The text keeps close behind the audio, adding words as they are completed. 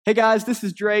Hey guys, this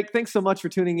is Drake. Thanks so much for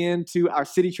tuning in to our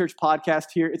City Church podcast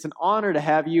here. It's an honor to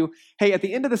have you. Hey, at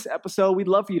the end of this episode, we'd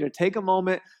love for you to take a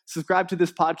moment, subscribe to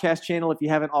this podcast channel if you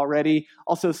haven't already.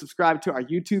 Also, subscribe to our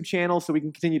YouTube channel so we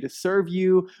can continue to serve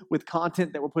you with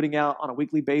content that we're putting out on a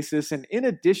weekly basis. And in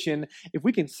addition, if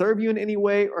we can serve you in any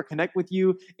way or connect with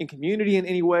you in community in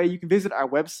any way, you can visit our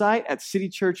website at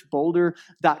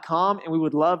citychurchboulder.com, and we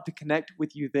would love to connect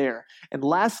with you there. And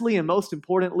lastly, and most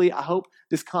importantly, I hope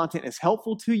this content is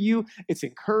helpful to you. It's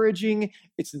encouraging,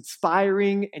 it's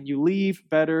inspiring, and you leave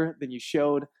better than you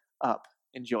showed up.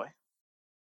 Enjoy.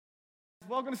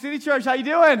 Welcome to City Church. How you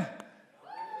doing?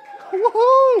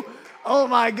 Woohoo! Oh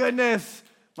my goodness.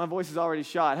 My voice is already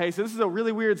shot. Hey, so this is a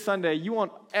really weird Sunday. You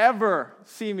won't ever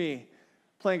see me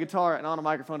playing guitar and on a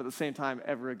microphone at the same time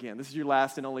ever again. This is your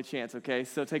last and only chance, okay?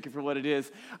 So take it for what it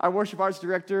is. Our worship arts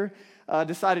director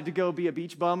decided to go be a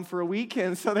beach bum for a week,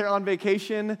 and so they're on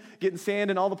vacation, getting sand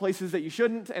in all the places that you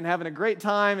shouldn't, and having a great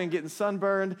time and getting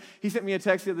sunburned. He sent me a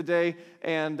text the other day,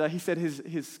 and he said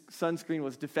his sunscreen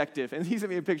was defective, and he sent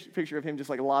me a picture of him just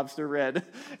like lobster red.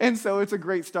 And so it's a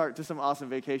great start to some awesome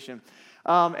vacation.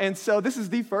 And so this is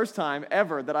the first time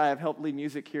ever that I have helped lead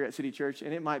music here at City Church,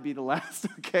 and it might be the last,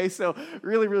 okay? So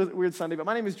really, really weird Sunday. But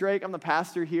my name is Drake. I'm the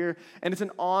pastor here, and it's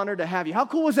an honor to have you. How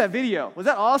cool was that video? Was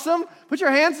that awesome? Put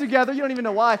your hands together. You don't even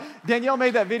know why. Danielle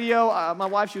made that video. My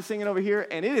wife, she was singing over here,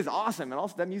 and it is awesome. And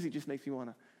also that music just makes me want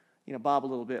to, bob a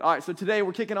little bit. All right, so today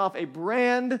we're kicking off a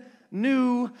brand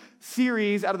new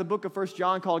series out of the book of 1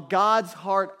 John called God's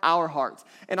Heart, Our Heart.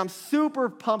 And I'm super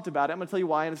pumped about it. I'm going to tell you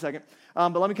why in a second.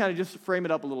 But let me kind of just frame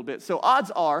it up a little bit. So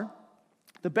odds are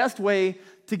the best way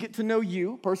to get to know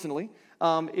you personally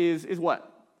is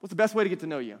what? What's the best way to get to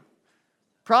know you?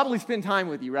 Probably spend time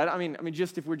with you, right? I mean,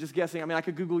 just if we're just guessing, I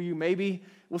could Google you, maybe.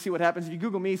 We'll see what happens. If you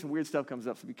Google me, some weird stuff comes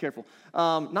up, so be careful.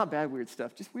 Not bad weird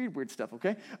stuff, just weird stuff,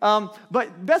 okay?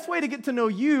 But best way to get to know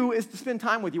you is to spend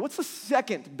time with you. What's the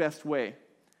second best way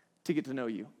to get to know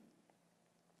you?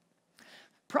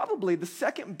 Probably the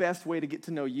second best way to get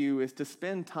to know you is to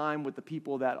spend time with the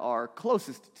people that are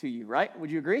closest to you, right? Would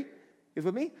you agree? Is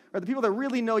with me? Or the people that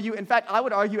really know you. In fact, I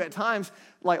would argue at times,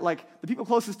 like the people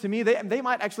closest to me, they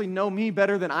might actually know me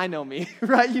better than I know me,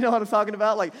 right? You know what I'm talking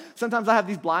about? Like sometimes I have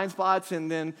these blind spots, and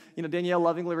then Danielle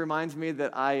lovingly reminds me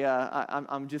that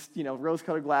I'm just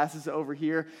rose-colored glasses over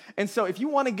here. And so if you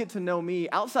want to get to know me,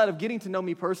 outside of getting to know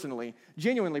me personally,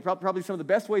 genuinely, probably some of the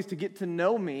best ways to get to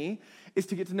know me is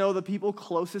to get to know the people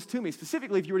closest to me.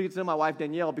 Specifically, if you were to get to know my wife,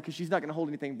 Danielle, because she's not going to hold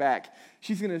anything back.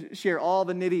 She's going to share all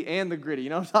the nitty and the gritty, you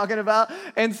know what I'm talking about?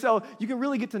 And so you can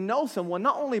really get to know someone,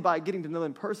 not only by getting to know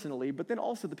them personally, but then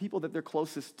also the people that they're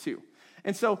closest to.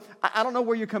 And so I don't know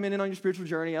where you're coming in on your spiritual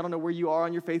journey. I don't know where you are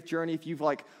on your faith journey. If you've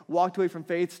walked away from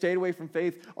faith, stayed away from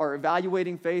faith, or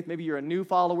evaluating faith, maybe you're a new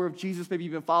follower of Jesus, maybe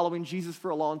you've been following Jesus for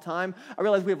a long time. I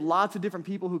realize we have lots of different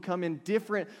people who come in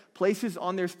different places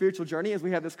on their spiritual journey as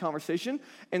we have this conversation.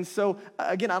 And so,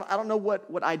 again, I don't know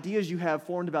what ideas you have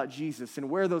formed about Jesus and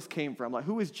where those came from. Like,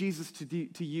 who is Jesus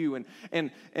to you, and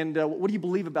what do you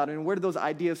believe about him, and where do those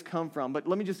ideas come from? But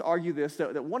let me just argue this,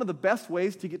 that one of the best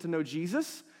ways to get to know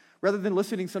Jesus, rather than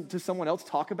listening to someone else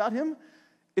talk about him,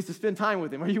 is to spend time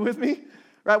with him. Are you with me?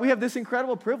 Right? We have this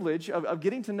incredible privilege of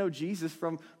getting to know Jesus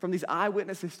from these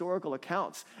eyewitness historical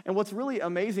accounts. And what's really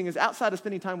amazing is outside of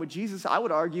spending time with Jesus, I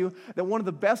would argue that one of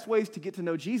the best ways to get to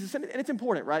know Jesus, and it's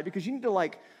important, right? Because you need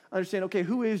to understand, okay,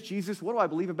 who is Jesus? What do I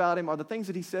believe about him? Are the things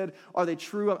that he said, are they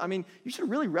true? I mean, you should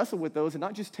really wrestle with those and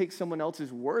not just take someone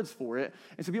else's words for it.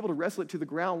 And to be able to wrestle it to the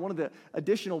ground, one of the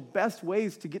additional best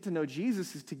ways to get to know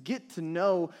Jesus is to get to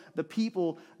know the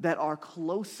people that are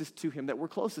closest to him, that we're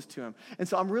closest to him. And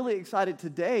so I'm really excited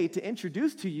today to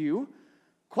introduce to you,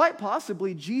 quite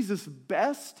possibly, Jesus'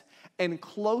 best and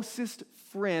closest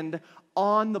friend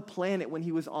on the planet when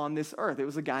he was on this earth. It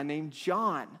was a guy named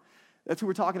John. That's who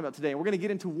we're talking about today. And we're going to get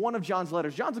into one of John's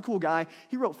letters. John's a cool guy.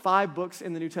 He wrote 5 books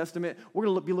in the New Testament. We're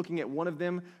going to be looking at one of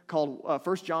them called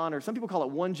 1 John, or some people call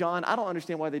it 1 John. I don't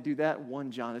understand why they do that,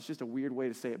 1 John. It's just a weird way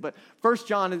to say it. But 1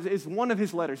 John is one of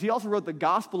his letters. He also wrote the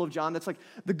Gospel of John. That's like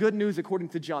the good news according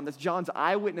to John. That's John's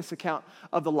eyewitness account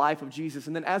of the life of Jesus.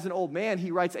 And then as an old man,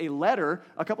 he writes a letter,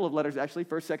 a couple of letters actually,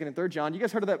 1st, 2nd, and 3rd John. You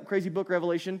guys heard of that crazy book,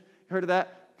 Revelation? Heard of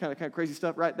that? Kind of crazy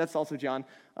stuff, right? That's also John.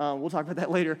 We'll talk about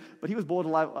that later. But he was boiled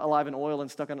alive in oil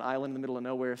and stuck on an island in the middle of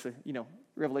nowhere. So,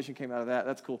 Revelation came out of that.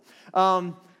 That's cool.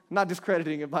 Not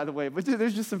discrediting it, by the way, but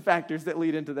there's just some factors that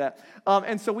lead into that.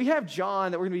 And so we have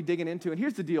John that we're going to be digging into. And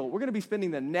here's the deal. We're going to be spending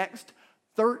the next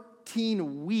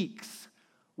 13 weeks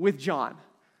with John.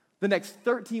 The next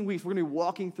 13 weeks, we're going to be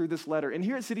walking through this letter. And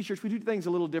here at City Church, we do things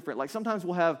a little different. Like sometimes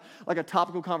we'll have like a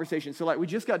topical conversation. So like we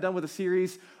just got done with a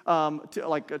series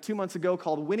 2 months ago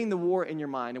called Winning the War in Your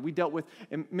Mind. And we dealt with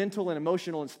mental and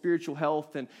emotional and spiritual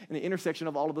health and the intersection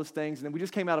of all of those things. And then we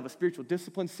just came out of a spiritual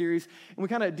discipline series. And we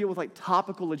kind of deal with like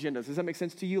topical agendas. Does that make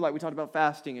sense to you? Like we talked about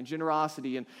fasting and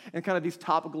generosity and kind of these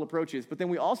topical approaches. But then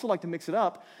we also like to mix it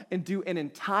up and do an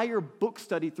entire book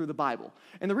study through the Bible.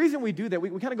 And the reason we do that, we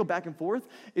kind of go back and forth,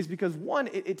 is because one,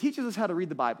 it teaches us how to read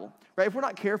the Bible, right? If we're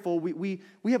not careful, we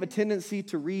have a tendency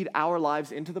to read our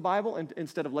lives into the Bible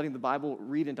instead of letting the Bible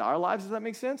read into our lives. Does that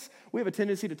make sense? We have a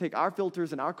tendency to take our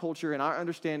filters and our culture and our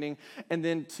understanding and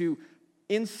then to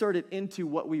insert it into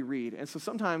what we read. And so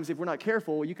sometimes if we're not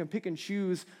careful, you can pick and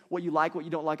choose what you like, what you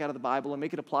don't like out of the Bible and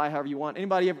make it apply however you want.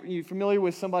 Anybody ever, you familiar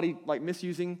with somebody like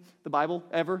misusing the Bible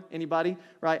ever? Anybody,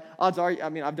 right? Odds are, I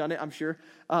mean, I've done it, I'm sure,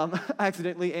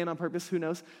 accidentally and on purpose, who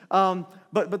knows?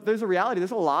 But there's a reality,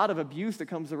 there's a lot of abuse that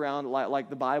comes around like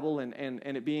the Bible and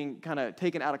it being kind of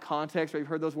taken out of context, right? You've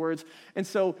heard those words. And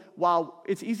so while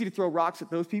it's easy to throw rocks at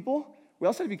those people, we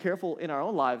also have to be careful in our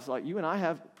own lives. Like you and I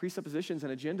have presuppositions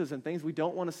and agendas and things we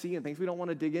don't want to see and things we don't want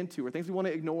to dig into or things we want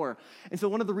to ignore. And so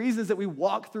one of the reasons that we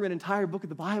walk through an entire book of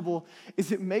the Bible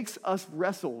is it makes us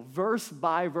wrestle verse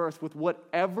by verse with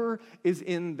whatever is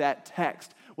in that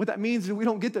text. What that means is we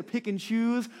don't get to pick and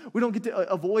choose. We don't get to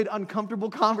avoid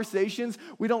uncomfortable conversations.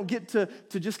 We don't get to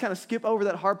just kind of skip over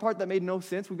that hard part that made no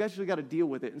sense. We've actually got to deal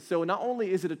with it. And so not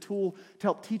only is it a tool to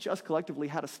help teach us collectively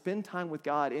how to spend time with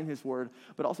God in His Word,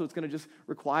 but also it's going to just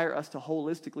require us to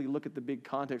holistically look at the big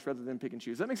context rather than pick and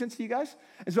choose. Does that make sense to you guys?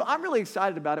 And so I'm really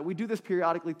excited about it. We do this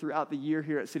periodically throughout the year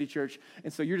here at City Church.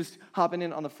 And so you're just hopping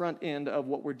in on the front end of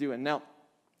what we're doing. Now,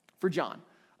 for John,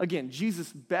 again,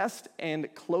 Jesus' best and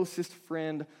closest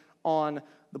friend on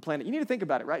the planet. You need to think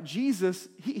about it, right? Jesus,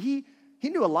 he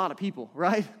knew a lot of people,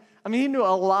 right? I mean, he knew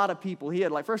a lot of people. He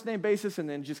had like first name basis and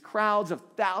then just crowds of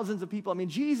thousands of people. I mean,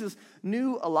 Jesus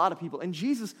knew a lot of people. And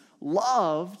Jesus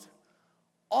loved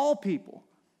all people.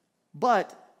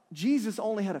 But Jesus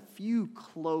only had a few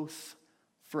close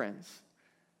friends.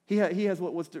 He has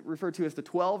what was referred to as the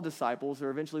 12 disciples, or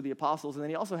eventually the apostles, and then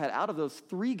he also had out of those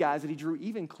 3 guys that he drew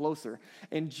even closer,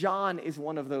 and John is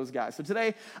one of those guys. So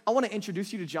today, I want to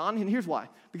introduce you to John, and here's why.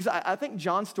 Because I think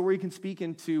John's story can speak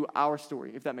into our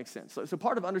story, if that makes sense. So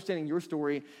part of understanding your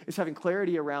story is having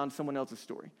clarity around someone else's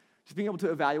story. Just being able to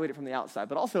evaluate it from the outside.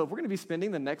 But also, if we're going to be spending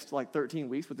the next 13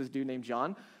 weeks with this dude named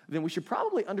John, then we should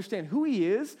probably understand who he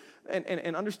is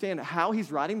and understand how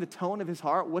he's writing, the tone of his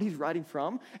heart, what he's writing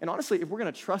from, and honestly, if we're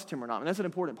going to trust him or not. And that's an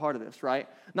important part of this, right?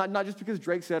 Not just because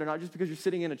Drake said, or not just because you're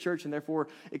sitting in a church and therefore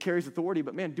it carries authority,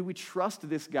 but man, do we trust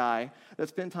this guy that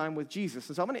spent time with Jesus?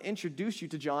 And so I'm going to introduce you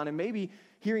to John, and maybe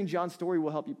hearing John's story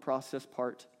will help you process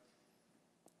part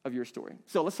of your story.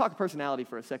 So let's talk personality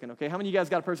for a second, okay? How many of you guys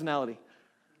got a personality?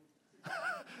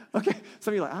 Okay,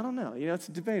 some of you are like, I don't know, it's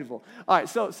debatable. All right,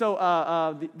 so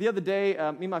the other day,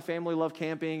 me and my family love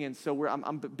camping, and so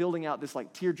I'm building out this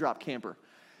teardrop camper,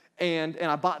 and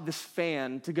I bought this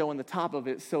fan to go in the top of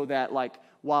it so that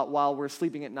while we're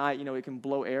sleeping at night, it can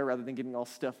blow air rather than getting all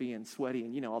stuffy and sweaty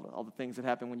and all the things that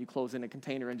happen when you close in a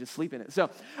container and just sleep in it. So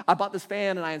I bought this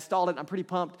fan and I installed it, and I'm pretty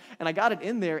pumped, and I got it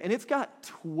in there, and it's got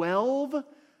 12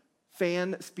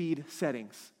 fan speed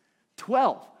settings.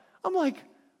 12. I'm like,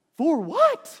 for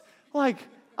what? I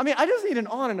just need an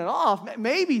on and an off,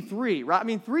 maybe 3,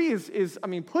 right? 3 is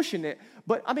pushing it,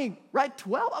 but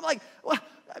 12? I'm like,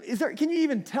 can you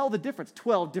even tell the difference?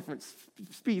 12 different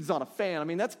speeds on a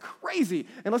fan. That's crazy,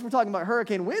 unless we're talking about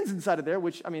hurricane winds inside of there,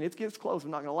 which, it gets close,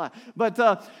 I'm not gonna lie. But,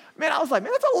 I was like,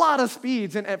 that's a lot of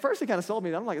speeds, and at first it kind of sold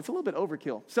me. I'm like, it's a little bit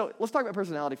overkill. So let's talk about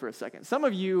personality for a second. Some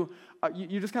of you,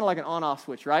 you're just kind of like an on-off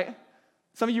switch, right?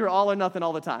 Some of you are all or nothing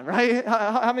all the time, right?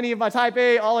 How many of my type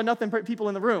A, all or nothing people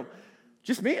in the room?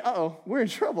 Just me? Uh-oh, we're in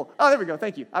trouble. Oh, there we go.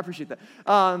 Thank you. I appreciate that.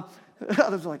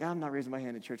 Others are like, I'm not raising my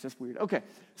hand in church. That's weird. Okay.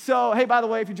 So, hey, by the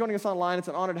way, if you're joining us online, it's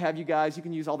an honor to have you guys. You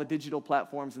can use all the digital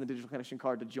platforms and the digital connection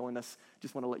card to join us.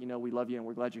 Just want to let you know we love you and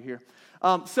we're glad you're here.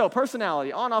 So,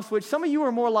 personality, on-off switch. Some of you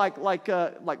are more like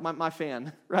my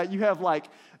fan, right? You have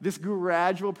this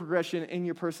gradual progression in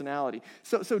your personality.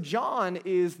 So John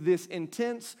is this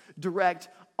intense, direct,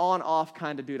 on-off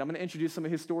kind of dude. I'm going to introduce some of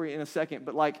his story in a second,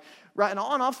 but an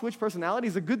on-off switch personality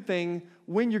is a good thing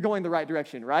when you're going the right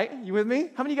direction, right? You with me?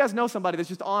 How many of you guys know somebody that's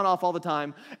just on-off all the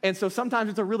time, and so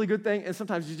sometimes it's a really good thing, and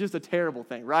sometimes it's just a terrible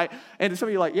thing, right? And some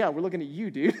of you are like, yeah, we're looking at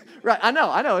you, dude. Right, I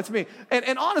know, it's me.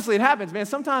 And honestly, it happens, man.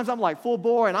 Sometimes I'm full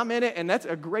bore, and I'm in it, and that's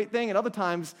a great thing, and other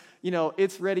times,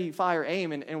 it's ready, fire,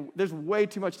 aim, and there's way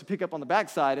too much to pick up on the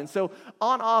backside, and so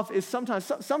on-off is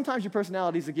sometimes your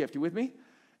personality is a gift. You with me?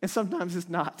 and sometimes it's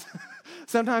not.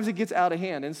 Sometimes it gets out of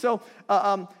hand. And so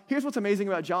here's what's amazing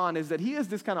about John is that he is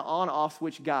this kind of on-off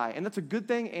switch guy, and that's a good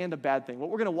thing and a bad thing. What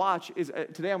we're going to watch is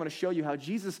today I'm going to show you how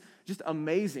Jesus just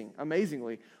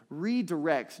amazingly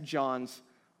redirects John's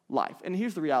life. And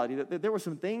here's the reality, that there were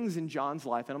some things in John's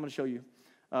life, and I'm going to show you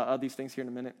these things here in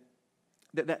a minute,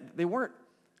 that they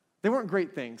weren't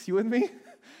great things. You with me?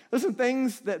 There's some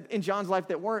things that in John's life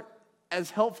that weren't as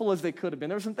helpful as they could have been.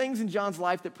 There were some things in John's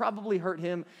life that probably hurt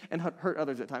him and hurt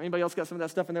others at times. Anybody else got some of that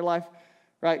stuff in their life?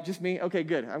 Right? Just me? Okay,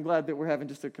 good. I'm glad that we're having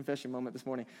just a confession moment this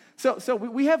morning. So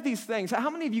we have these things. How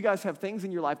many of you guys have things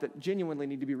in your life that genuinely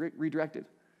need to be redirected?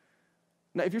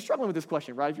 Now, if you're struggling with this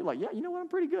question, right, if you're like, yeah, you know what, I'm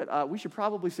pretty good, we should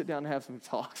probably sit down and have some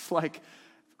talks. Like,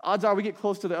 odds are we get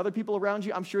close to the other people around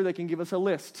you, I'm sure they can give us a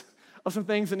list of some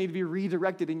things that need to be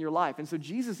redirected in your life. And so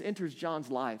Jesus enters John's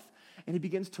life, and he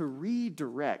begins to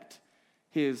redirect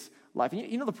his life. And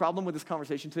you know the problem with this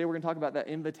conversation today, we're going to talk about that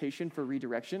invitation for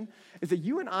redirection, is that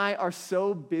you and I are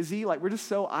so busy, like we're just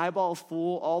so eyeballs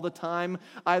full all the time,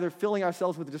 either filling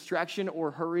ourselves with distraction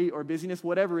or hurry or busyness,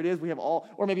 whatever it is, we have all,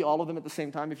 or maybe all of them at the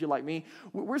same time if you're like me.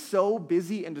 We're so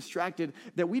busy and distracted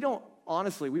that we don't,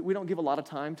 honestly, we don't give a lot of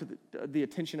time to the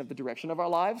attention of the direction of our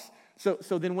lives.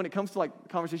 So then when it comes to like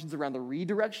conversations around the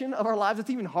redirection of our lives, it's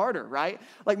even harder, right?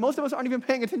 Like most of us aren't even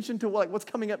paying attention to like what's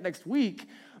coming up next week,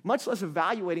 much less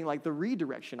evaluating like the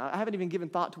redirection. I haven't even given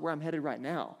thought to where I'm headed right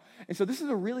now. And so this is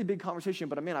a really big conversation,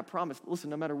 but man, I promise,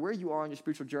 listen, no matter where you are on your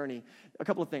spiritual journey, a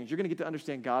couple of things. You're going to get to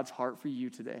understand God's heart for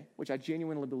you today, which I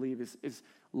genuinely believe is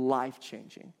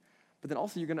life-changing. But then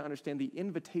also you're going to understand the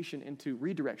invitation into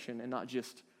redirection and not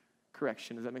just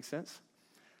correction. Does that make sense?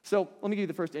 So let me give you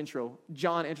the first intro.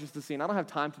 John enters the scene. I don't have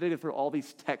time today to throw all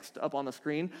these text up on the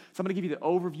screen, so I'm going to give you the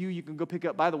overview. You can go pick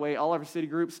up, by the way, all of our city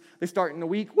groups. They start in a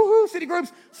week. Woohoo, city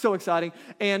groups. So exciting.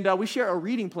 And we share a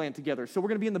reading plan together. So we're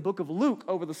going to be in the book of Luke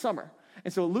over the summer.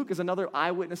 And so Luke is another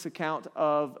eyewitness account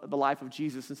of the life of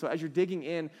Jesus. And so as you're digging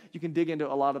in, you can dig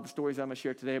into a lot of the stories I'm going to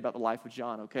share today about the life of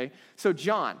John, okay? So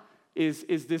John is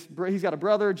this, he's got a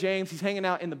brother, James. He's hanging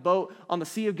out in the boat on the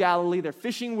Sea of Galilee. They're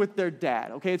fishing with their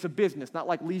dad, okay? It's a business, not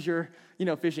like leisure,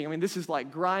 fishing. I mean, this is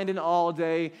like grinding all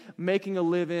day, making a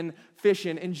living,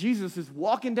 fishing. And Jesus is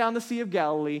walking down the Sea of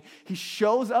Galilee. He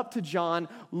shows up to John,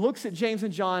 looks at James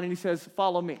and John, and he says,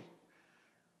 "Follow me."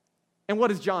 And what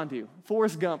does John do?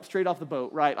 Forrest Gump, straight off the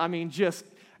boat, right? I mean, just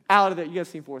out of there. You guys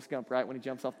seen Forrest Gump, right? When he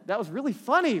jumps off. That was really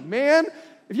funny, man.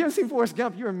 If you haven't seen Forrest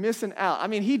Gump, you're missing out. I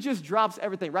mean, he just drops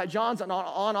everything, right? John's an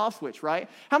on-off switch, right?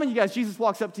 How many of you guys, Jesus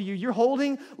walks up to you, you're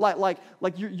holding like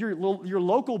your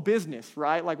local business,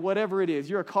 right? Like whatever it is.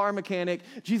 You're a car mechanic.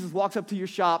 Jesus walks up to your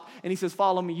shop, and he says,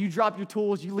 "Follow me." You drop your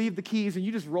tools, you leave the keys, and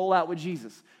you just roll out with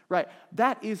Jesus, right?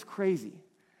 That is crazy.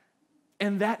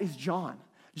 And that is John.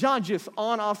 John just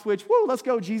on-off switch. Woo, let's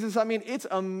go, Jesus. I mean, it's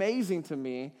amazing to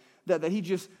me that he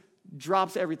just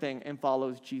drops everything and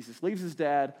follows Jesus, leaves his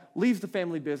dad, leaves the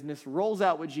family business, rolls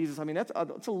out with Jesus. I mean, that's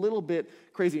a little bit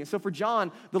crazy. And so for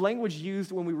John, the language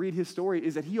used when we read his story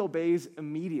is that he obeys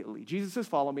immediately. Jesus says,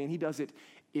 "Follow me," and he does it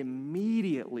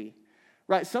immediately.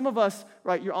 Right? Some of us,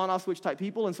 right, you're on-off switch type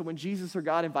people, and so when Jesus or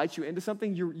God invites you into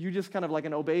something, you're just kind of like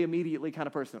an obey immediately kind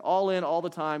of person. All in, all the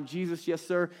time. Jesus, yes,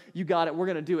 sir, you got it, we're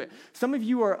going to do it. Some of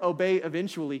you are obey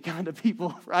eventually kind of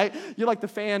people, right? You're like the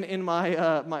fan in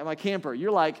my camper.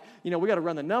 You're like, we got to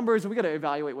run the numbers, and we got to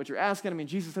evaluate what you're asking. I mean,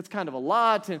 Jesus, that's kind of a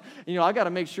lot, and, I got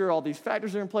to make sure all these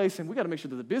factors are in place, and we got to make sure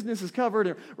that the business is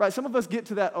covered, right? Some of us get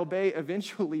to that obey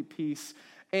eventually piece.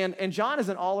 And John is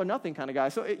an all or nothing kind of guy.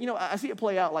 So, I see it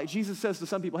play out like Jesus says to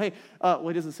some people, hey,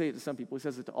 he doesn't say it to some people, he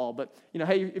says it to all, but,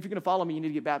 hey, if you're going to follow me, you need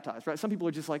to get baptized, right? Some people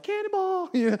are just like, cannonball,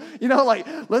 like,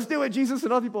 let's do it, Jesus.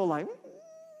 And other people are like,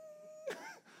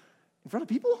 in front of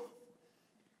people?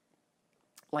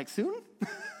 Like soon?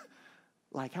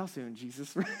 Like, how soon,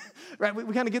 Jesus? Right?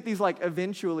 We kind of get these, like,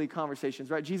 eventually conversations,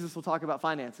 right? Jesus will talk about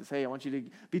finances. Hey, I want you to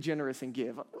be generous and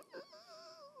give.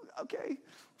 Okay,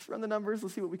 let's run the numbers.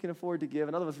 Let's see what we can afford to give.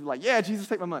 And other of us will be like, yeah, Jesus,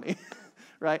 take my money.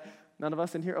 Right? None of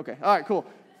us in here? Okay. All right, cool.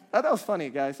 That was funny,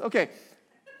 guys. Okay.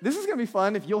 This is going to be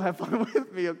fun if you'll have fun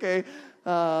with me, okay?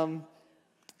 I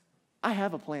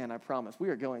have a plan, I promise. We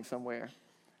are going somewhere.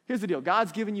 Here's the deal.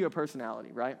 God's given you a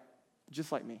personality, right?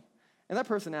 Just like me. And that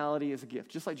personality is a gift.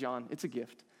 Just like John, it's a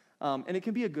gift. And it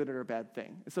can be a good or a bad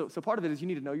thing. So part of it is you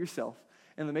need to know yourself.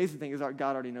 And the amazing thing is God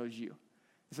already knows you.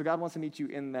 So God wants to meet you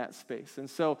in that space. And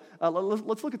so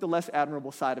let's look at the less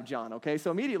admirable side of John, okay?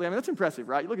 So immediately, that's impressive,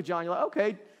 right? You look at John, you're like,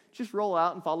 okay, just roll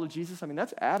out and follow Jesus.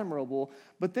 That's admirable.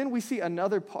 But then we see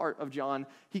another part of John.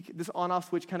 This on-off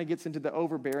switch kind of gets into the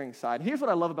overbearing side. And here's what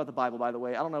I love about the Bible, by the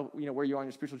way. I don't know, where you are on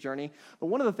your spiritual journey, but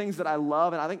one of the things that I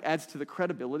love and I think adds to the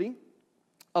credibility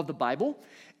of the Bible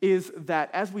is that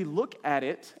as we look at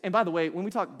it, and by the way, when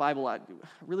we talk Bible, I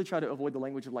really try to avoid the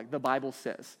language of like the Bible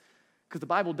says, because the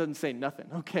Bible doesn't say nothing,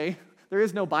 okay? There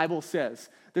is no Bible says.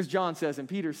 There's John says, and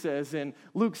Peter says, and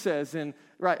Luke says, and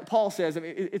right, Paul says. I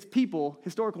mean, it's people,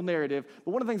 historical narrative.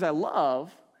 But one of the things I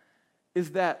love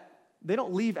is that they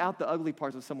don't leave out the ugly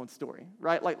parts of someone's story,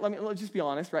 right? Like, let's just be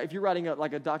honest, right? If you're writing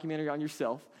a documentary on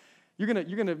yourself, you're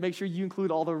gonna make sure you include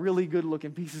all the really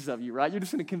good-looking pieces of you, right? You're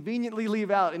just gonna conveniently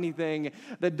leave out anything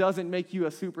that doesn't make you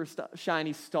a super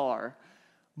shiny star.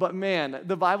 But man,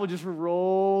 the Bible just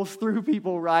rolls through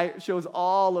people, right? Shows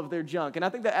all of their junk. And I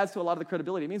think that adds to a lot of the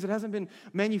credibility. It means it hasn't been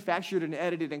manufactured and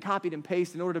edited and copied and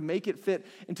pasted in order to make it fit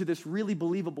into this really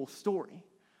believable story.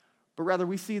 But rather,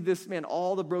 we see this, man,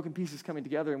 all the broken pieces coming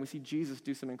together, and we see Jesus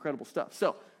do some incredible stuff.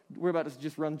 So, we're about to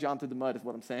just run John through the mud is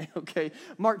what I'm saying, okay?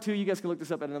 Mark 2, you guys can look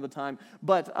this up at another time.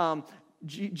 But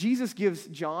Jesus gives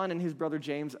John and his brother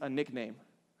James a nickname.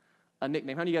 A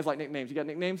nickname. How do you guys like nicknames? You got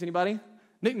nicknames, anybody?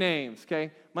 Nicknames,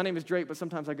 okay? My name is Drake, but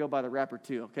sometimes I go by the rapper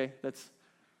too, okay? That's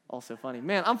also funny.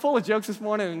 Man, I'm full of jokes this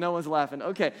morning and no one's laughing.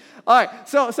 Okay, all right.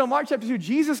 So Mark chapter 2,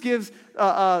 Jesus gives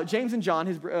James and John,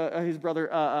 his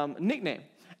brother, nickname.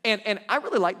 And I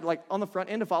really like on the front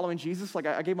end of following Jesus, like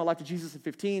I gave my life to Jesus at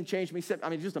 15, changed me. I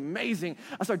mean, just amazing.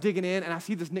 I start digging in and I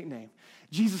see this nickname.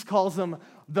 Jesus calls them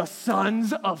the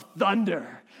Sons of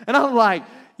Thunder. And I'm like,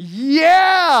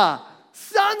 yeah,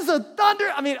 Sons of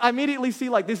Thunder. I mean, I immediately see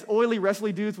like these oily,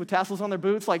 wrestly dudes with tassels on their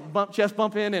boots, like chest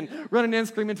bumping and running in,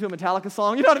 screaming to a Metallica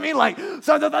song. You know what I mean? Like,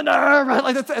 Sons of Thunder, right?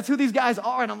 Like that's who these guys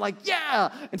are. And I'm like,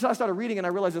 yeah. Until I started reading and I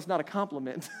realized it's not a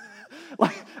compliment.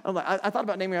 I thought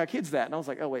about naming our kids that, and I was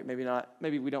like, oh, wait, maybe not.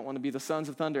 Maybe we don't want to be the Sons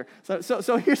of Thunder.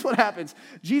 So here's what happens.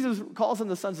 Jesus calls them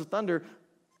the Sons of Thunder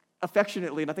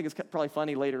affectionately, and I think it's probably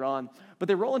funny later on, but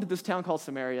they roll into this town called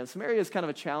Samaria. And Samaria is kind of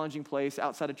a challenging place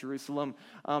outside of Jerusalem.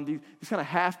 These kind of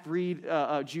half-breed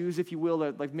Jews, if you will,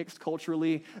 they're like mixed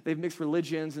culturally. They've mixed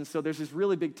religions, and so there's this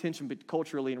really big tension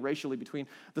culturally and racially between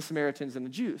the Samaritans and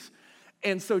the Jews.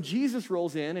 And so Jesus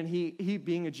rolls in, and he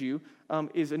being a Jew,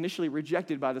 is initially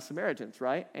rejected by the Samaritans,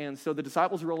 right? And so the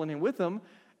disciples are rolling in with him,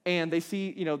 and they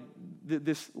see,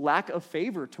 this lack of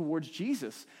favor towards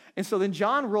Jesus. And so then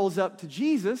John rolls up to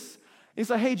Jesus, and he's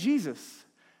like, hey, Jesus,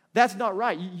 that's not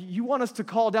right. You want us to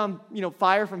call down,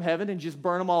 fire from heaven and just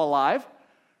burn them all alive?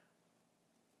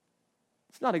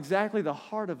 It's not exactly the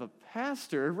heart of a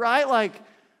pastor, right? Like,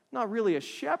 not really a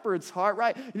shepherd's heart,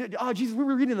 right? Oh, Jesus, we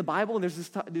were reading the Bible, and there's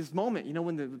this moment,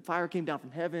 when the fire came down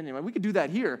from heaven, and we could do that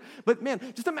here. But man,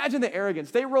 just imagine the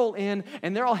arrogance. They roll in,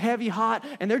 and they're all heavy hot,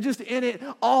 and they're just in it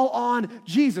all on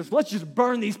Jesus. Let's just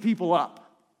burn these people up.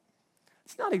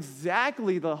 It's not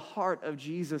exactly the heart of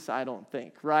Jesus, I don't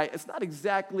think, right? It's not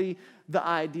exactly the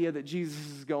idea that Jesus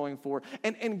is going for.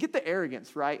 And get the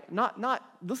arrogance, right? Not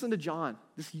listen to John,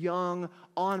 this young,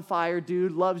 on fire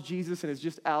dude, loves Jesus and is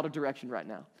just out of direction right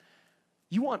now.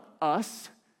 You want us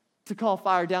to call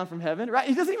fire down from heaven, right?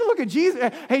 He doesn't even look at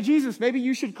Jesus. Hey, Jesus, maybe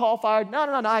you should call fire.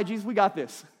 No, Jesus, we got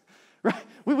this, right?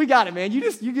 We got it, man.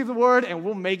 You give the word and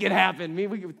we'll make it happen.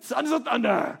 We Sons of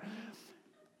Thunder.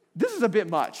 This is a bit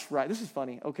much, right? This is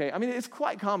funny, okay? I mean, it's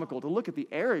quite comical to look at the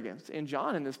arrogance in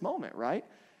John in this moment, right?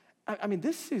 I mean,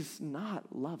 this is not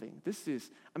loving.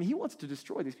 He wants to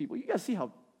destroy these people. You guys see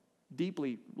how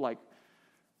deeply,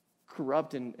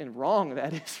 corrupt and wrong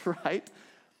that is, right?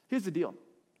 Here's the deal.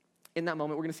 In that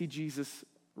moment, we're going to see Jesus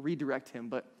redirect him,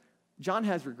 but John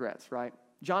has regrets, right?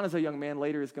 John, as a young man,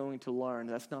 later is going to learn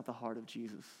that's not the heart of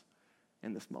Jesus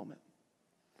in this moment.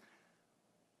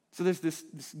 So there's this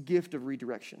gift of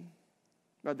redirection.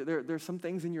 Right? There's some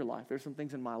things in your life, there's some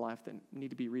things in my life that need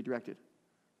to be redirected.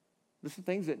 There's some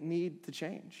things that need to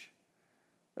change.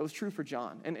 That was true for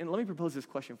John. And let me propose this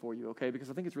question for you, okay? Because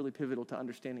I think it's really pivotal to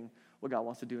understanding what God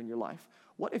wants to do in your life.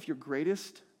 What if your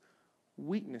greatest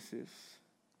weaknesses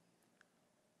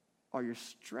are your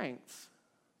strengths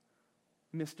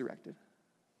misdirected?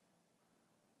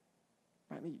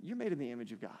 Right? I mean, you're made in the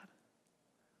image of God.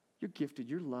 You're gifted,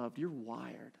 you're loved, you're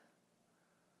wired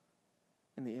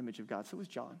in the image of God. So is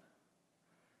John.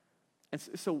 And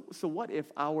so what if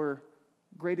our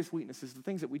greatest weaknesses, the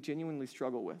things that we genuinely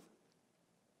struggle with,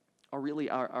 are really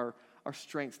our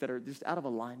strengths that are just out of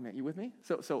alignment? You with me?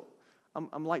 So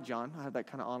I'm like John. I have that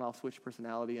kind of on-off switch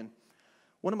personality. And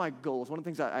one of my goals, one of the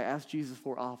things I ask Jesus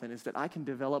for often is that I can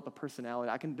develop a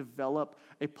personality. I can develop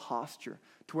a posture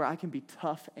to where I can be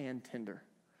tough and tender.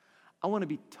 I want to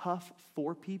be tough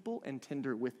for people and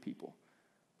tender with people.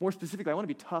 More specifically, I want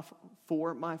to be tough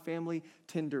for my family,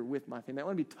 tender with my family. I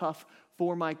want to be tough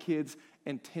for my kids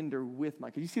and tender with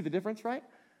my kids. You see the difference, right?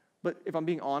 But if I'm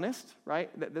being honest,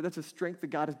 right, that's a strength that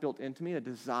God has built into me, a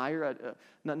desire,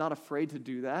 not afraid to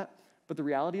do that. But the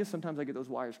reality is sometimes I get those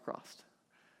wires crossed.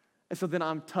 And so then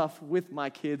I'm tough with my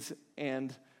kids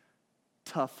and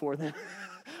tough for them.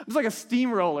 It's like a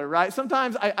steamroller, right?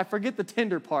 Sometimes I forget the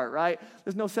tender part, right?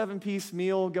 There's no 7-piece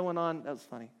meal going on. That was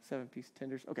funny. 7-piece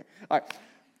tenders. Okay. All right.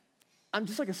 I'm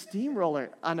just like a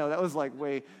steamroller. I know, that was like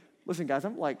way... Listen, guys,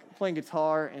 I'm like playing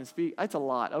guitar and speak. It's a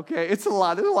lot, okay? It's a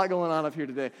lot. There's a lot going on up here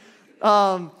today.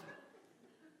 Sometimes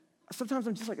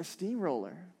I'm just like a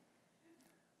steamroller.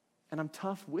 And I'm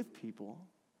tough with people.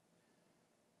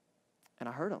 And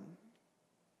I hurt them.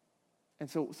 And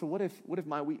so what if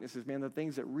my weaknesses, man, the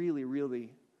things that really,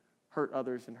 really hurt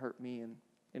others and hurt me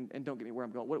and don't get me where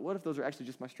I'm going, what if those are actually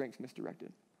just my strengths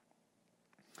misdirected?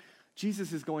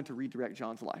 Jesus is going to redirect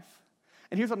John's life.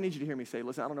 And here's what I need you to hear me say.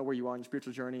 Listen, I don't know where you are on your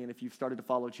spiritual journey and if you've started to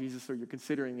follow Jesus or you're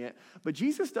considering it, but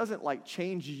Jesus doesn't like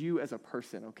change you as a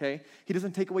person, okay? He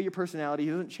doesn't take away your personality. He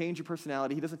doesn't change your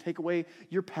personality. He doesn't take away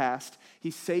your past.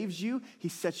 He saves you. He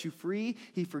sets you free.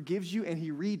 He forgives you, and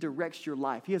he redirects your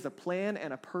life. He has a plan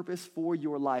and a purpose for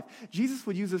your life. Jesus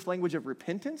would use this language of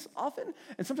repentance often,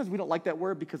 and sometimes we don't like that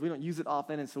word because we don't use it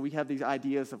often, and so we have these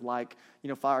ideas of like,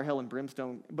 fire, hell, and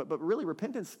brimstone. But really,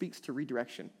 repentance speaks to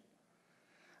redirection.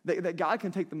 That God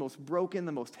can take the most broken,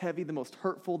 the most heavy, the most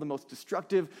hurtful, the most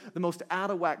destructive, the most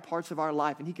out-of-whack parts of our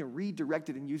life, and he can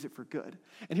redirect it and use it for good.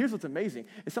 And here's what's amazing.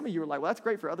 Is some of you are like, well, that's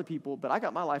great for other people, but I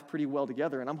got my life pretty well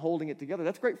together, and I'm holding it together.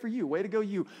 That's great for you. Way to go,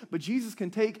 you. But Jesus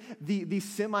can take the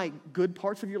semi-good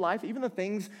parts of your life, even the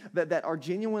things that are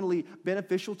genuinely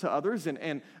beneficial to others,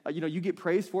 and you get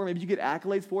praised for, maybe you get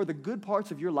accolades for, the good parts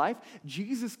of your life.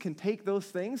 Jesus can take those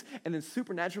things and then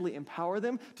supernaturally empower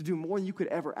them to do more than you could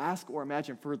ever ask or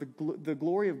imagine for the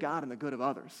glory of God and the good of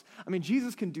others. I mean,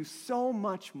 Jesus can do so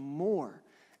much more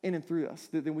in and through us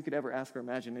than we could ever ask or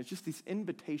imagine. It's just this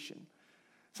invitation.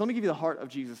 So let me give you the heart of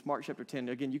Jesus, Mark chapter 10.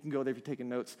 Again, you can go there if you're taking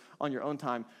notes on your own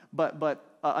time. But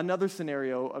another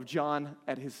scenario of John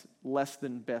at his less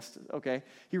than best, okay?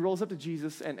 He rolls up to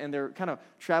Jesus, and they're kind of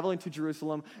traveling to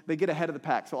Jerusalem. They get ahead of the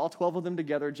pack. So all 12 of them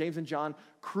together, James and John,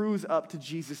 cruise up to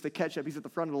Jesus. They catch up. He's at the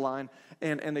front of the line,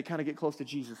 and they kind of get close to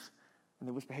Jesus. And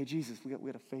they whisper, hey, Jesus, we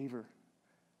got a favor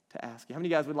to ask you. How many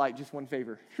guys would like just one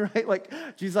favor, right? Like,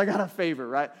 Jesus, I got a favor,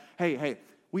 right? Hey,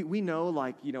 we know,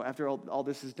 like, after all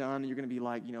this is done, you're going to be,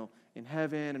 like, in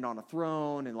heaven and on a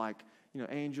throne and, like,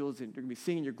 angels, and you're going to be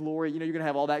singing your glory. You're going to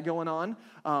have all that going on.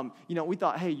 We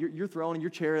thought, hey, your throne and your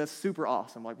chair, that's super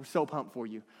awesome. Like, we're so pumped for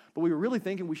you. But we were really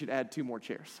thinking we should add 2 more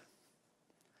chairs.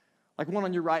 Like, one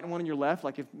on your right and one on your left.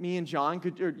 Like, if me and John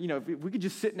could, or, if we could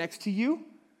just sit next to you,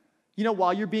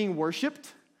 while you're being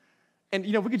worshiped, and,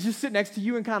 we could just sit next to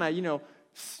you and kind of,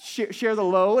 share the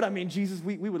load. I mean, Jesus,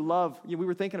 we would love, we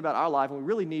were thinking about our life, and what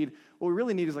we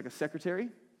really need is like a secretary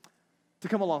to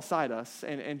come alongside us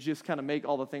and just kind of make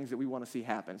all the things that we want to see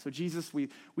happen. So Jesus, we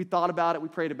thought about it, we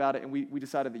prayed about it, and we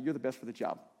decided that you're the best for the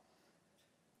job.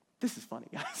 This is funny,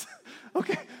 guys.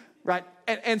 Okay, right?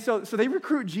 And so they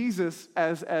recruit Jesus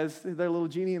as their little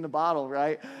genie in the bottle,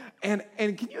 right? And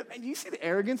can you see the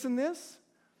arrogance in this?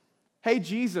 Hey,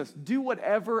 Jesus, do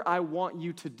whatever I want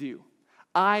you to do.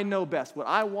 I know best. What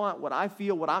I want, what I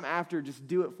feel, what I'm after, just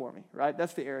do it for me, right?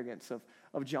 That's the arrogance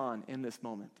of John in this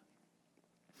moment.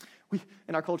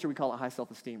 In our culture, we call it high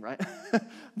self-esteem, right?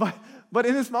 but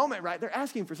in this moment, right, they're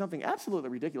asking for something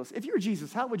absolutely ridiculous. If you were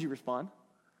Jesus, how would you respond?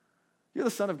 You're the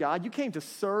Son of God. You came to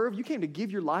serve. You came to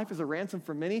give your life as a ransom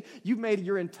for many. You've made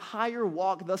your entire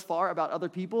walk thus far about other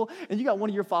people, and you got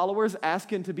one of your followers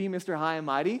asking to be Mr. High and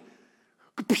Mighty.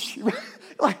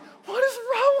 Like, what is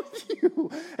wrong with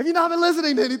you? Have you not been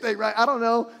listening to anything, right? I don't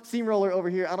know. Steamroller over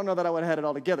here. I don't know that I would have had it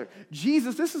all together.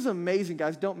 Jesus, this is amazing,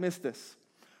 guys. Don't miss this.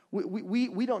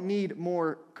 We don't need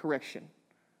more correction,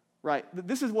 right?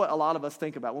 This is what a lot of us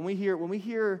think about. When we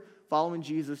hear following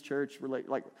Jesus, church,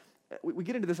 we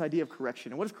get into this idea of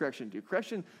correction. And what does correction do?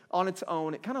 Correction on its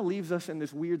own, it kind of leaves us in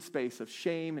this weird space of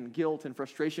shame and guilt and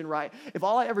frustration, right? If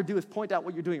all I ever do is point out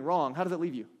what you're doing wrong, how does it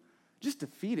leave you? Just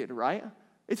defeated, right?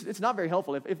 It's not very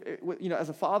helpful. If as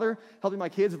a father helping my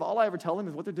kids, if all I ever tell them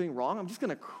is what they're doing wrong, I'm just going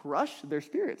to crush their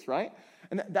spirits, right?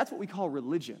 And that's what we call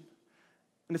religion.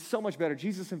 And it's so much better.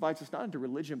 Jesus invites us not into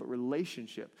religion, but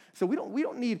relationship. So we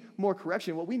don't need more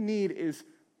correction. What we need is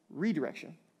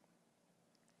redirection.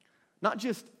 Not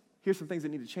just, here's some things that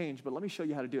need to change, but let me show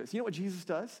you how to do it. So you know what Jesus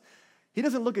does? He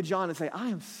doesn't look at John and say, I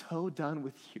am so done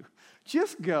with you.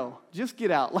 Just go. Just get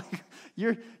out. Like,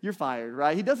 you're fired,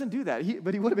 right? He doesn't do that,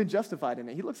 but he would have been justified in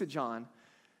it. He looks at John,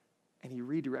 and he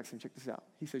redirects him. Check this out.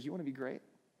 He says, you want to be great?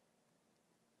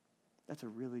 That's a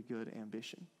really good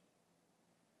ambition.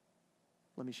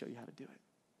 Let me show you how to do it.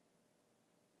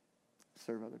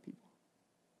 serve other people.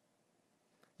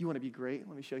 You want to be great?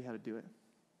 Let me show you how to do it.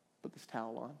 Put this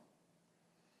towel on.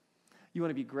 You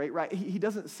want to be great, right? He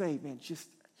doesn't say, man, just,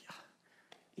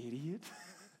 idiot.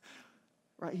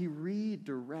 Right? He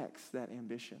redirects that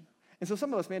ambition. And so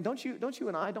some of us, man, don't you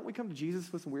and I, don't we come to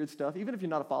Jesus with some weird stuff? Even if you're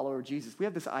not a follower of Jesus, we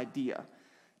have this idea.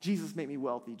 Jesus, make me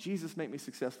wealthy. Jesus, make me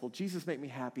successful. Jesus, make me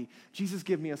happy. Jesus,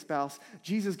 give me a spouse.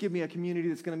 Jesus, give me a community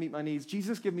that's going to meet my needs.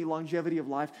 Jesus, give me longevity of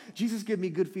life. Jesus, give me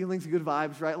good feelings, good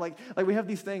vibes, right? Like we have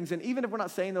these things, and even if we're not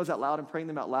saying those out loud and praying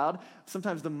them out loud,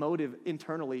 sometimes the motive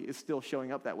internally is still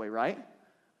showing up that way, right?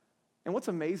 And what's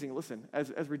amazing, listen,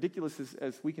 as ridiculous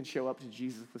as we can show up to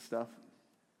Jesus with stuff,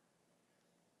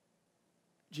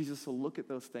 Jesus will look at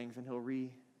those things and he'll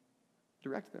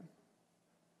redirect them.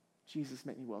 Jesus,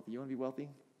 make me wealthy. You want to be wealthy?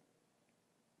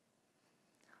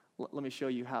 Let me show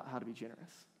you how to be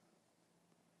generous.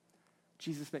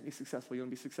 Jesus, make me successful. You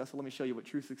want to be successful? Let me show you what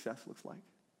true success looks like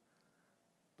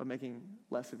by making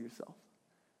less of yourself.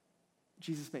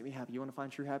 Jesus, make me happy. You want to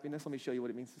find true happiness? Let me show you what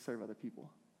it means to serve other people.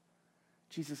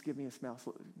 Jesus, give me a spouse.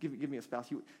 Give me a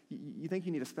spouse. You think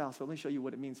you need a spouse, but let me show you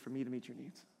what it means for me to meet your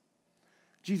needs.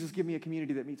 Jesus, give me a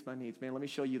community that meets my needs. Man, let me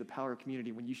show you the power of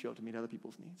community when you show up to meet other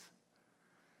people's needs.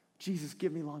 Jesus,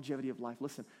 give me longevity of life.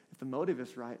 Listen, if the motive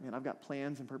is right, man, I've got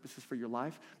plans and purposes for your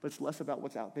life, but it's less about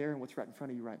what's out there and what's right in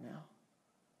front of you right now.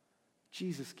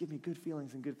 Jesus, give me good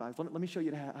feelings and good vibes. Let me show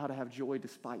you how to have joy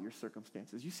despite your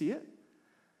circumstances. You see it?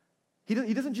 He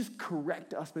doesn't just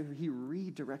correct us, but he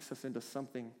redirects us into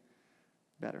something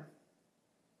better.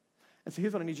 And so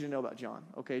here's what I need you to know about John,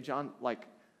 okay? John,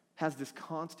 has this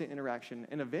constant interaction,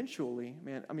 and eventually,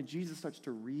 Jesus starts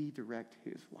to redirect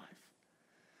his life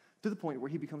to the point where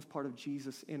he becomes part of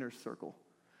Jesus' inner circle.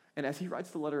 And as he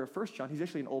writes the letter of 1 John, he's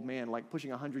actually an old man,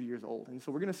 pushing 100 years old. And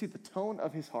so we're going to see the tone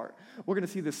of his heart. We're going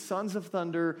to see the sons of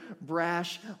thunder,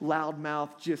 brash,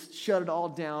 loudmouth, just shut it all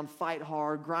down, fight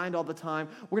hard, grind all the time.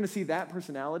 We're going to see that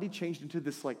personality changed into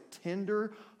this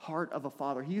tender heart of a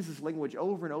father. He uses language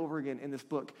over and over again in this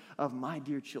book of my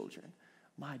dear children.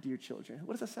 My dear children.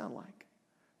 What does that sound like?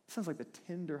 It sounds like the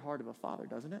tender heart of a father,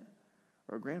 doesn't it?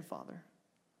 Or a grandfather.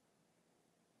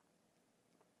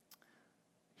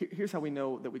 Here's how we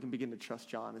know that we can begin to trust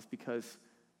John, is because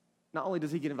not only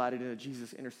does he get invited into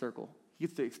Jesus' inner circle, he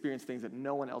gets to experience things that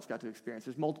no one else got to experience.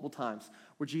 There's multiple times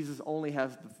where Jesus only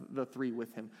has the three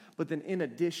with him. But then in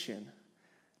addition,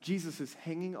 Jesus is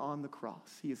hanging on the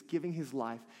cross. He is giving his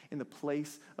life in the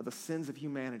place of the sins of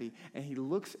humanity, and he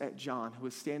looks at John, who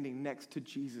is standing next to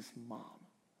Jesus' mom.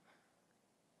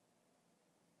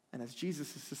 And as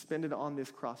Jesus is suspended on this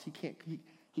cross, he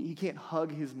can't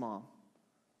hug his mom.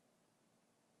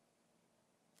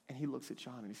 And he looks at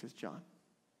John and he says, John,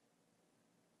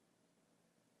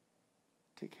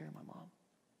 take care of my mom.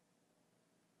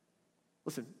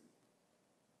 Listen,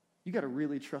 you got to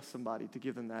really trust somebody to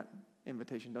give them that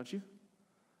invitation, don't you?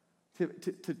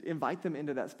 To invite them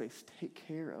into that space. Take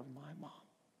care of my mom.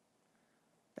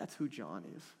 That's who John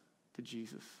is to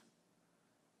Jesus.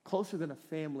 Closer than a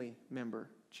family member,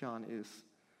 John is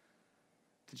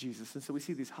to Jesus. And so we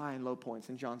see these high and low points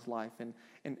in John's life.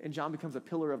 And John becomes a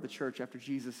pillar of the church after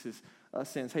Jesus'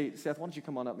 sins. Hey, Seth, why don't you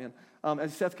come on up, man?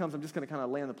 As Seth comes, I'm just going to kind of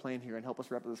land the plane here and help us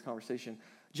wrap up this conversation.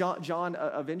 John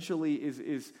eventually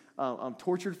is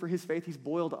tortured for his faith. He's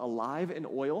boiled alive in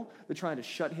oil. They're trying to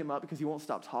shut him up because he won't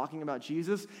stop talking about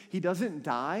Jesus. He doesn't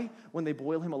die when they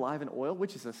boil him alive in oil,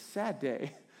 which is a sad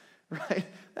day. Right?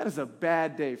 That is a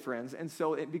bad day, friends. And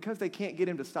so because they can't get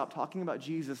him to stop talking about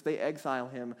Jesus, they exile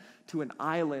him to an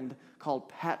island called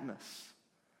Patmos.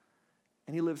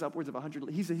 And he lives upwards of 100.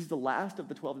 He's the last of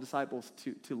the 12 disciples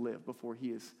to live before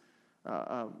he is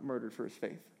murdered for his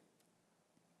faith.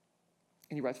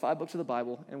 And he writes 5 books of the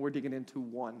Bible, and we're digging into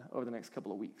one over the next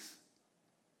couple of weeks.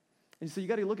 And so you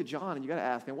got to look at John, and you got to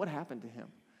ask, man, what happened to him?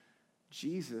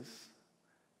 Jesus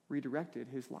redirected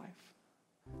his life.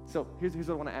 So here's what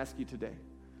I want to ask you today.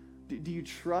 Do you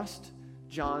trust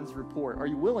John's report? Are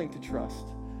you willing to trust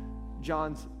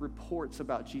John's reports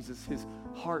about Jesus, his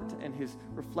heart and his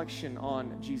reflection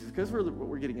on Jesus? Because what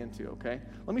we're getting into, okay?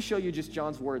 Let me show you just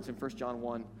John's words in 1 John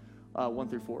 1, 1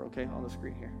 through 4, okay, on the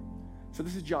screen here. So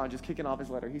this is John just kicking off his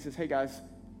letter. He says, hey guys,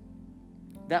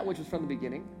 that which was from the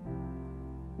beginning,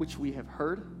 which we have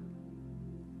heard,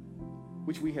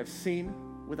 which we have seen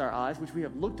with our eyes, which we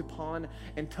have looked upon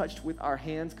and touched with our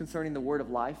hands concerning the word of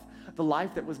life, the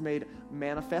life that was made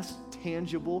manifest,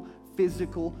 tangible,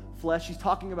 physical, flesh. He's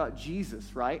talking about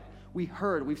Jesus, right? We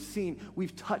heard, we've seen,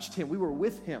 we've touched him, we were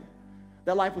with him.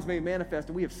 That life was made manifest,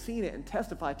 and we have seen it and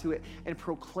testified to it and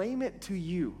proclaim it to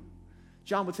you.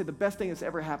 John would say the best thing that's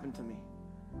ever happened to me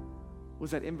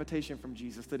was that invitation from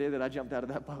Jesus the day that I jumped out of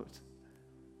that boat.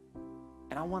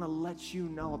 and I want to let you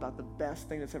know about the best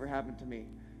thing that's ever happened to me.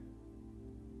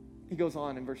 He goes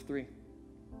on in verse 3.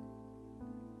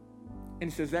 And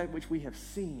he says, that which we have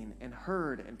seen and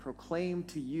heard and proclaimed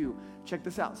to you. Check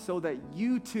this out. So that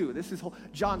you too, this is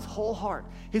John's whole heart,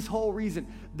 his whole reason,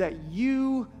 that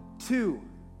you too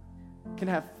can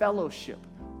have fellowship,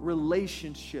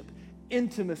 relationship,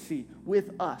 intimacy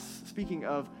with us. Speaking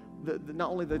of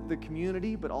not only the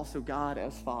community, but also God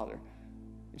as Father.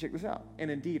 And check this out.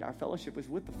 And indeed, our fellowship is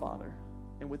with the Father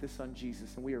and with his Son,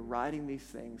 Jesus. And we are writing these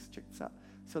things, check this out,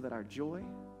 so that our joy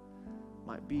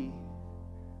might be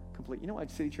complete. You know why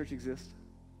City Church exists?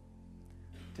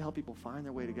 To help people find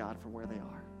their way to God from where they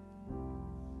are.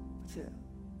 That's it.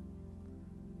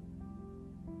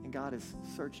 And God is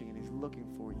searching and he's looking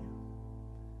for you.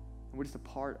 And we're just a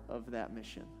part of that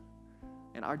mission.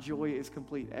 And our joy is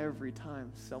complete every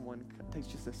time someone takes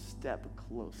just a step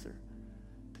closer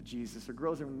to Jesus, or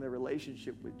grows in their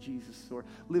relationship with Jesus, or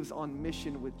lives on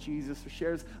mission with Jesus, or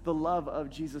shares the love of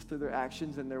Jesus through their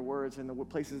actions and their words and the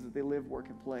places that they live, work,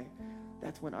 and play.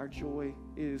 That's when our joy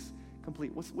is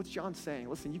complete. What's John saying?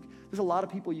 Listen, there's a lot of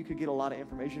people you could get a lot of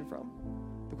information from.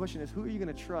 The question is, who are you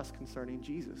going to trust concerning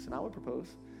Jesus? And I would propose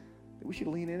that we should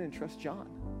lean in and trust John.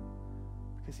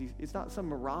 Because it's not some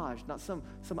mirage, not some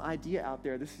idea out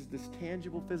there. This is this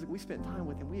tangible, physical. We spent time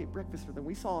with him. We ate breakfast with him.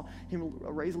 We saw him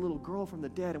raise a little girl from the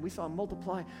dead, and we saw him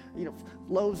multiply,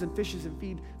 loaves and fishes and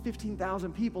feed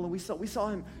 15,000 people. And we saw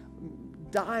him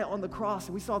die on the cross,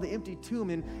 and we saw the empty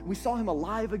tomb, and we saw him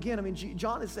alive again. I mean,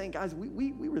 John is saying, guys,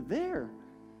 we were there.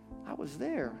 I was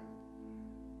there.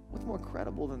 What's more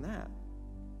credible than that?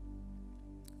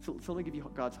 So let me give you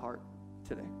God's heart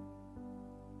today.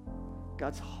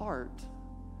 God's heart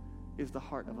is the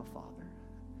heart of a father.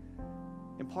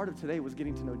 And part of today was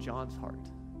getting to know John's heart.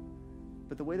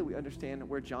 But the way that we understand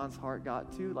where John's heart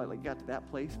got to, like got to that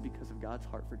place because of God's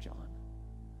heart for John.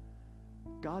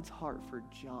 God's heart for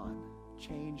John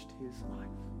changed his life.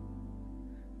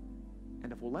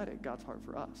 And if we'll let it, God's heart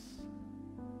for us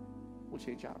will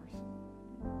change ours.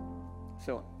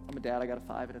 So I'm a dad. I got a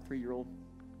 5 and a 3-year-old.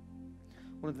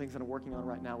 One of the things that I'm working on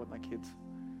right now with my kids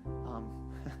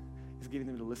is getting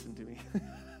them to listen to me,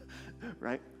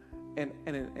 right?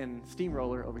 And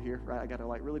Steamroller over here, right? I got to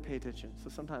really pay attention. So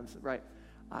sometimes, right,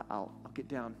 I'll get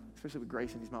down, especially with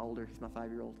Grayson. He's my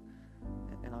 5-year-old,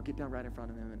 and I'll get down right in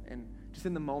front of him, and just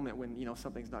in the moment when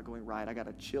something's not going right, I got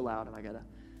to chill out and I got to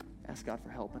ask God for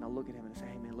help. And I'll look at him and say,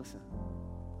 "Hey, man, listen,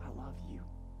 I love you.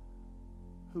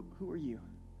 Who are you?"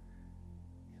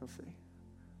 He'll say,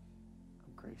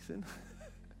 "I'm Grayson."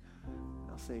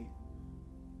 I'll say,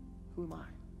 "Who am I?"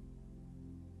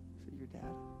 Say, "Your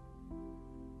dad."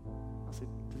 I'll say,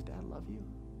 "Does Dad love you?"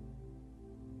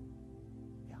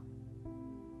 "Yeah."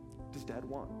 "Does Dad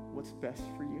want what's best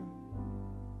for you?"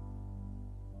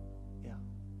 "Yeah."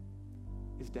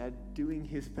 "Is Dad doing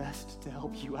his best to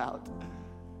help you out?"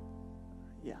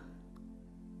 "Yeah."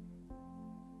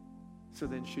 So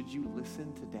then should you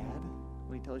listen to Dad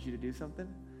when he tells you to do something?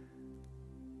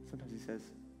 Sometimes he says,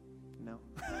 "No."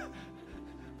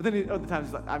 But then other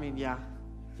times, yeah.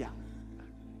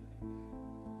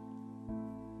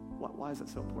 Why is that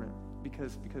so important?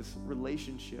 Because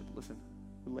relationship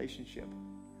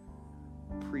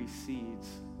precedes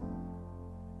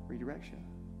redirection.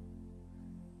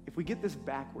 If we get this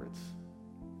backwards,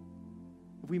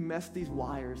 if we mess these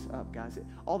wires up, guys,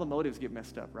 all the motives get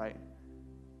messed up, right?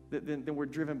 Then we're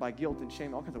driven by guilt and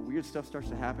shame. All kinds of weird stuff starts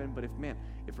to happen. But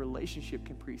if relationship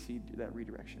can precede that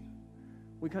redirection,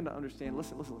 we come to understand,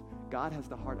 listen, God has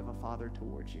the heart of a father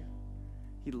towards you.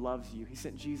 He loves you. He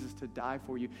sent Jesus to die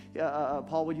for you.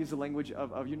 Paul would use the language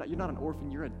of you're not an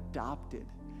orphan, you're adopted.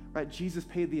 Right? Jesus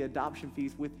paid the adoption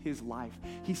fees with his life.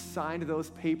 He signed those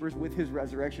papers with his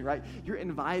resurrection, right? You're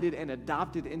invited and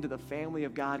adopted into the family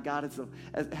of God. God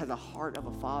has a heart of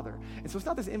a father. And so it's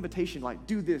not this invitation like,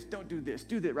 do this, don't do this,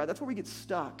 do that, right? That's where we get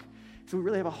stuck. So we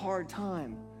really have a hard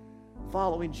time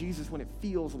following Jesus when it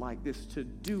feels like this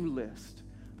to-do list.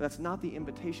 But that's not the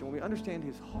invitation. When we understand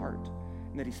his heart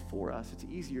and that he's for us, it's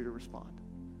easier to respond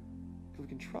because we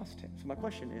can trust him. So my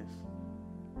question is,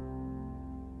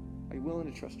 are you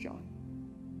willing to trust John?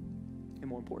 And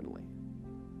more importantly,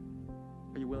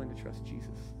 are you willing to trust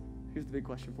Jesus? Here's the big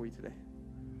question for you today.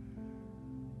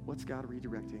 What's God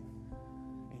redirecting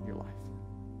in your life?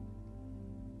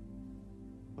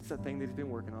 What's that thing that he's been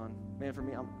working on? Man, for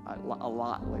me, a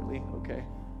lot lately, okay?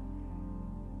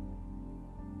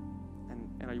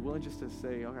 And are you willing just to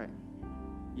say, okay,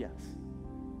 yes.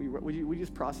 Would you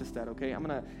just process that, okay? I'm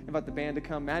going to invite the band to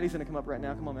come. Maddie's going to come up right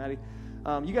now. Come on, Maddie.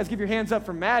 You guys give your hands up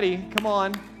for Maddie. Come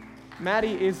on.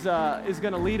 Maddie is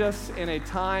going to lead us in a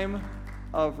time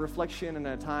of reflection and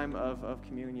a time of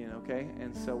communion, okay?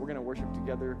 And so we're going to worship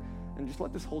together and just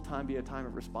let this whole time be a time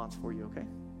of response for you, okay?